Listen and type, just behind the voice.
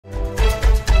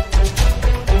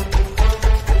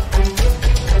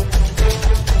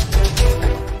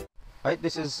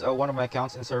Alright, this is one of my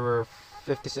accounts in server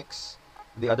 56.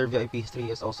 The other VIP3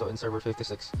 is also in server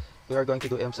 56. We are going to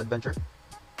do Imps adventure.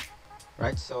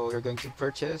 Right, so you're going to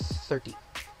purchase 30.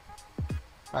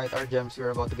 Right, our gems, you're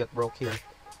about to get broke here.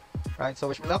 Right, so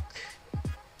wish me luck.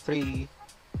 3,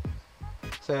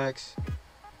 6,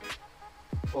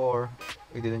 4.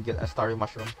 We didn't get a starry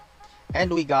mushroom.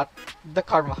 And we got the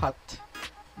karma hut.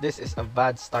 This is a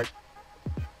bad start.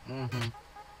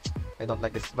 I don't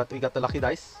like this, but we got the lucky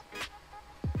dice.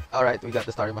 Alright, we got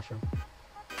the starry mushroom.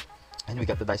 And we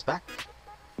got the dice back.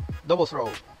 Double throw.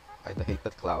 I hate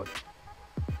that cloud.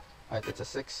 Alright, it's a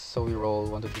 6, so we roll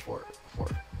 1, 2, 3, 4. 4.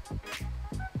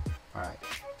 Alright,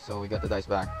 so we got the dice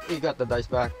back. We got the dice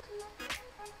back.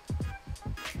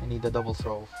 I need the double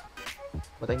throw.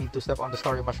 But I need to step on the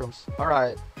starry mushrooms.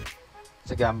 Alright.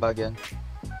 It's a gamba again.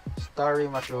 Starry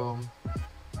mushroom.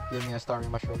 Give me a starry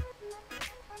mushroom.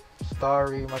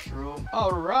 Starry mushroom.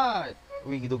 Alright.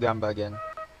 We do gamba again.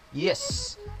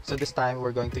 Yes! So this time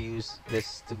we're going to use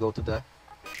this to go to the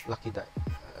lucky die.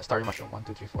 Starry mushroom. 1,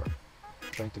 2, 3, 4.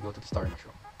 Going to go to the starry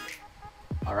mushroom.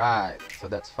 Alright. So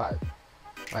that's 5.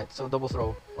 Right. So double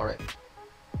throw. Alright.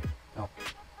 No.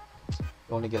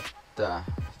 We only get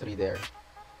 3 there.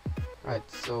 Right.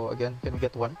 So again, can we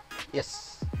get 1?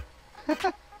 Yes!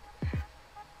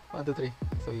 1, 2, 3.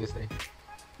 So we use 3.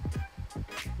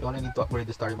 We only need to upgrade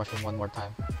the starry mushroom one more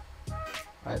time.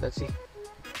 Alright, let's see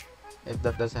if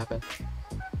that does happen.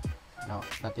 No,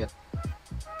 not yet.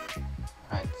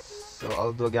 Alright, so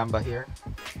I'll do a gamba here.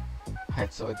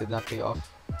 Alright, so it did not pay off.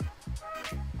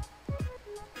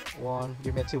 1,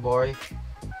 give me a 2, boy.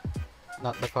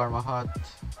 Not the karma hut.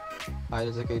 Alright,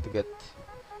 it's okay to get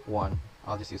 1.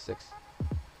 I'll just use 6.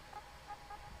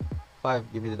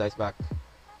 5, give me the dice back.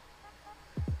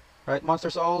 Alright, monster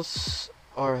souls.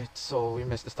 Alright, so we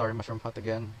missed the starry mushroom hut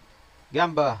again.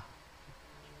 Gamba!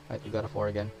 Alright, we got a 4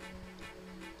 again.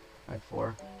 Alright,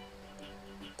 4.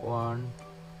 1.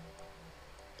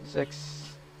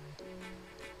 6.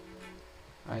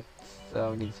 Alright,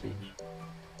 so we need 3.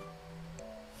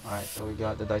 Alright, so we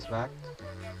got the dice back.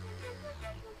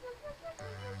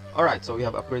 Alright, so we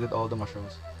have upgraded all the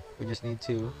mushrooms. We just need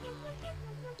to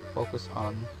focus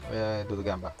on do the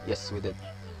gamba. Yes, we did.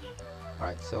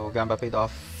 Alright, so gamba paid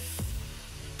off.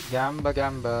 Gamba,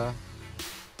 gamba.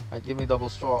 Alright, give me double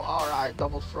throw. Alright,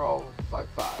 double throw. 5,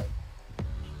 5.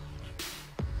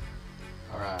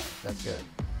 Alright, that's good.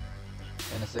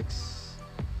 And a 6.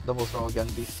 Double throw again,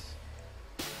 please.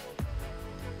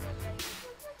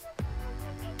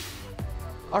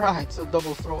 Alright, so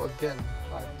double throw again.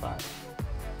 5, 5.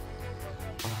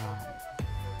 Alright.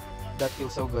 That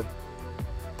feels so good.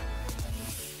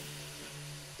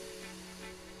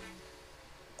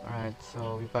 Alright,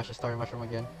 so we pass the starry mushroom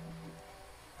again.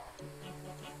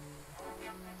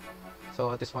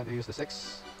 So at this point we use the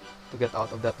 6 to get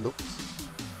out of that loop.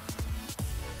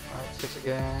 Alright, 6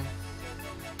 again.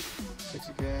 6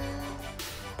 again.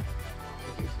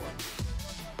 Okay, 4.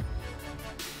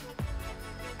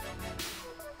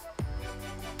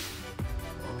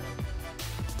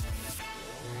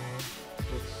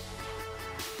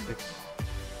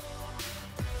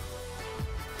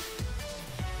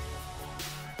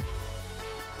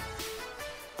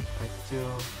 Right, 2,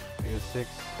 I use 6.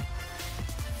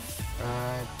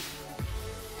 Right.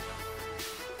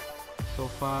 So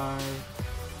 5.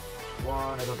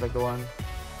 1, I don't like the 1.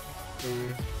 3.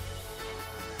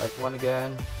 Right, 1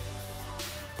 again.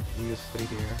 We use 3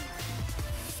 here.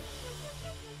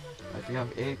 Right, we have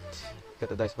 8. Get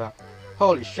the dice back.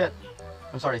 Holy shit!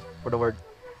 I'm sorry for the word.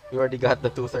 We already got the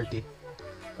 230.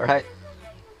 Alright.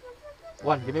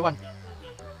 1, give me 1.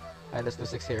 Alright, let's do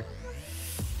 6 here.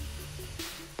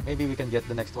 Maybe we can get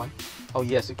the next one. Oh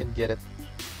yes, we can get it.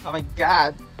 Oh my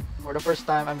god! For the first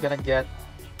time, I'm gonna get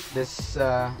this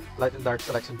light and dark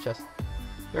selection chest.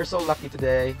 You're so lucky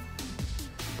today.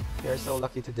 You're so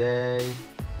lucky today.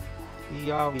 We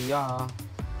are.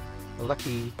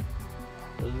 Lucky.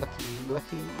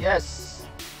 Lucky. Yes!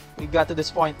 We got to this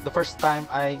point. The first time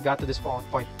I got to this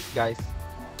point, guys.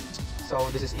 So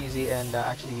this is easy and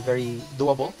actually very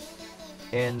doable.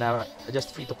 And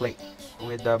just free to play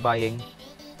with buying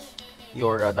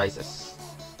your dices.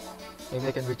 Maybe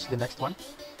I can reach the next one.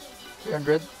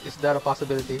 300, is that a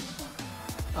possibility?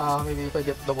 Maybe if I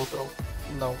get double throw.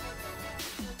 No.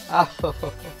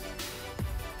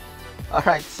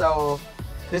 Alright, so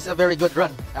this is a very good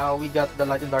run. We got the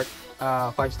light and dark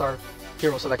 5-star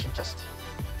hero selection chest.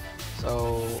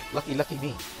 So lucky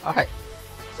me. Alright.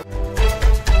 So